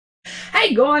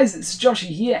Hey guys, it's Joshie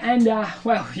here, and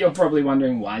well, you're probably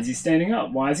wondering, why is he standing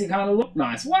up? Why does he kind of look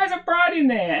nice? Why is it bright in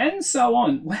there? And so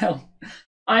on. Well,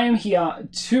 I am here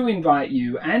to invite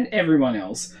you and everyone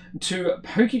else to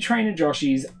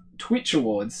PokeTrainerJoshie's Twitch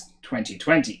Awards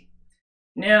 2020.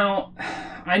 Now,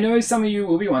 I know some of you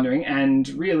will be wondering, and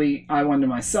really I wonder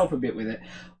myself a bit with it,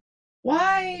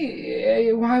 why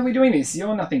are we doing this?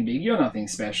 You're nothing big, you're nothing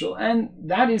special, and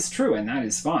that is true, and that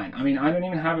is fine. I mean, I don't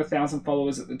even have 1,000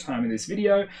 followers at the time of this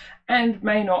video, and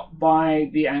may not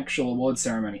by the actual award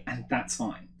ceremony, and that's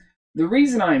fine. The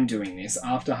reason I'm doing this,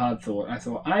 after hard thought, I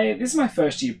thought, this is my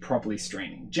first year properly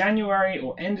streaming. January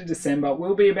or end of December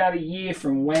will be about a year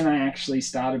from when I actually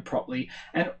started properly,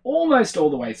 and almost all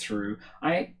the way through,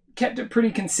 I kept it pretty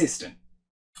consistent.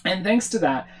 And thanks to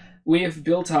that, we have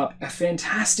built up a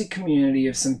fantastic community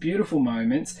of some beautiful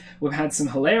moments. We've had some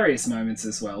hilarious moments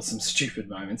as well, some stupid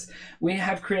moments. We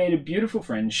have created beautiful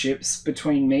friendships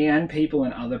between me and people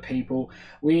and other people.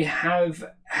 We have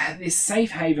this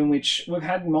safe haven which we've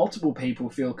had multiple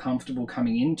people feel comfortable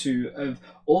coming into of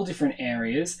all different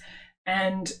areas,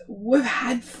 and we've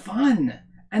had fun.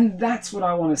 And that's what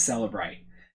I want to celebrate.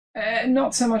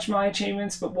 Not so much my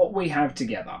achievements, but what we have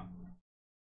together.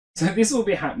 So this will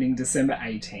be happening December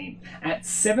 18th at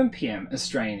 7 PM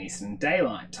Australian Eastern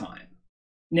Daylight Time.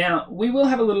 Now, we will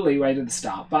have a little leeway to the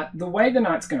start, but the way the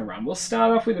night's going to run, we'll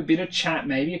start off with a bit of chat,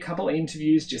 maybe a couple of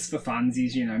interviews just for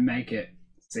funsies, you know, make it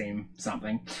seem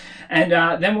something. And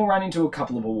then we'll run into a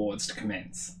couple of awards to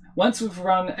commence. Once we've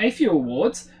run a few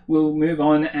awards, we'll move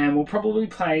on and we'll probably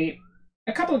play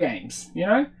a couple of games, you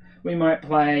know? We might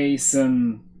play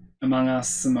some Among Us,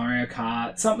 some Mario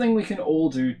Kart, something we can all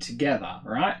do together,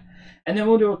 right? And then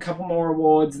we'll do a couple more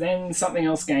awards, then something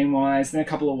else game-wise, then a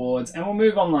couple of awards, and we'll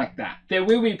move on like that. There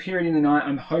will be a period in the night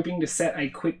I'm hoping to set a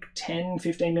quick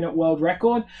 10-15 minute world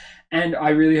record, and I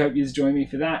really hope you join me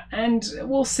for that. And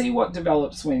we'll see what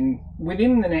develops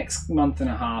within the next month and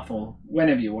a half, or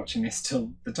whenever you're watching this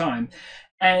till the time,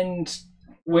 and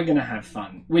we're going to have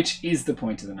fun, which is the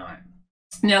point of the night.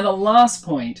 Now, the last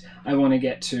point I want to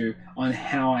get to on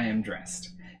how I am dressed.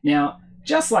 Now,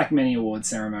 just like many award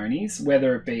ceremonies,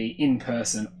 whether it be in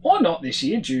person or not this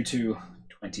year due to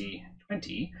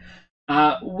 2020,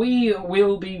 we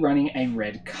will be running a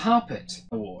red carpet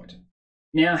award.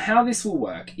 Now, how this will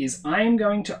work is I am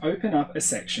going to open up a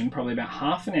section, probably about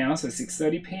half an hour, so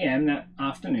 6:30 PM that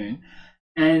afternoon,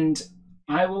 and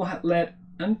I will let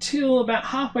until about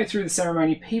halfway through the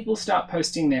ceremony, people start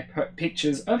posting their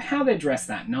pictures of how they're dressed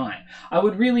that night. I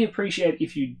would really appreciate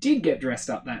if you did get dressed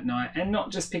up that night and not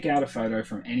just pick out a photo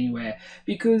from anywhere,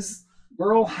 because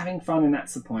we're all having fun and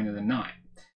that's the point of the night.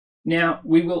 Now,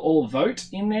 we will all vote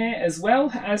in there as well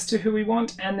as to who we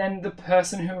want, and then the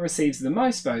person who receives the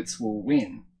most votes will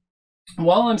win.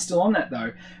 While I'm still on that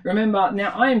though, remember,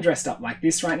 now I am dressed up like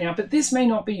this right now, but this may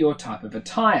not be your type of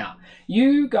attire.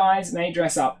 You guys may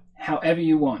dress up however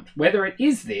you want, whether it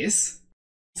is this,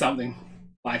 something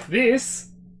like this,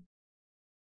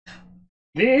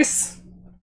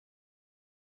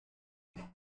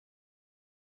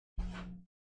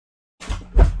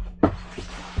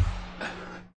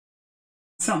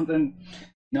 something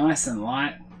nice and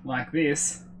light like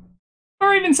this,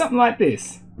 or even something like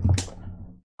this.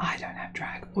 I don't have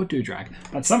drag or do drag,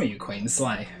 but some of you queens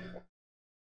slay.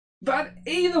 But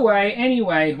either way,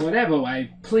 anyway, whatever way,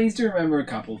 please do remember a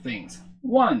couple of things.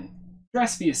 1,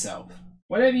 dress for yourself.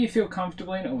 Whatever you feel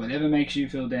comfortable in or whatever makes you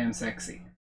feel damn sexy.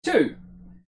 2,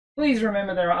 please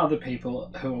remember there are other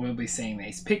people who will be seeing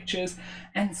these pictures,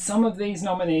 and some of these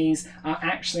nominees are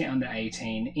actually under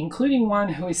 18, including one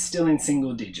who is still in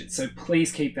single digits, so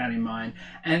please keep that in mind.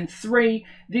 And 3,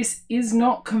 this is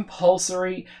not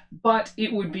compulsory, but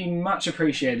it would be much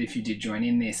appreciated if you did join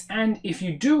in this. And if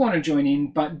you do want to join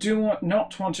in, but do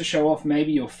not want to show off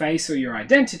maybe your face or your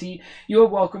identity, you're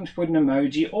welcome to put an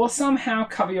emoji or somehow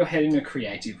cover your head in a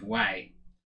creative way.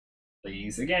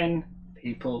 Please, again,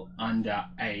 people under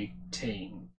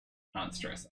 18. Can't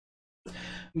stress it.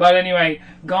 But anyway,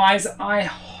 guys, I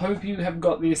hope you have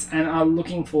got this and are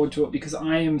looking forward to it, because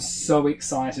I am so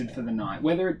excited for the night.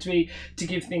 Whether it be to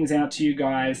give things out to you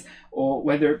guys, or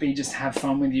whether it be just have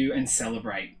fun with you and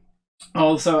celebrate.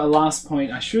 Also, a last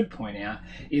point I should point out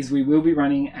is we will be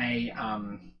running a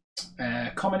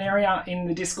common area in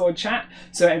the Discord chat,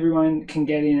 so everyone can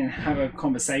get in and have a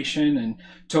conversation and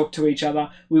talk to each other.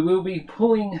 We will be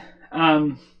pulling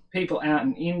people out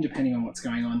and in depending on what's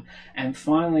going on. And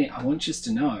finally, I want you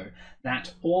to know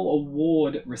that all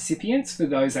award recipients, for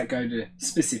those that go to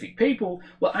specific people,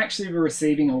 will actually be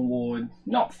receiving an award,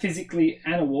 not physically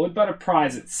an award, but a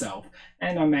prize itself.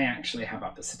 And I may actually have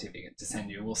up a certificate to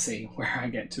send you. We'll see where I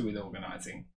get to with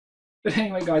organising. But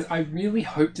anyway, guys, I really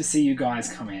hope to see you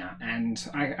guys come out, and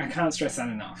I can't stress that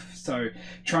enough. So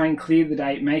try and clear the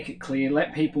date, make it clear,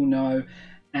 let people know,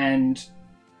 and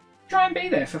try and be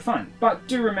there for fun. But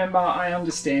do remember, I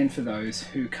understand for those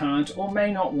who can't or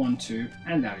may not want to,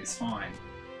 and that is fine.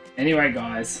 Anyway,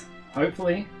 guys,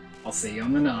 hopefully I'll see you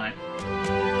on the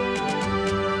night.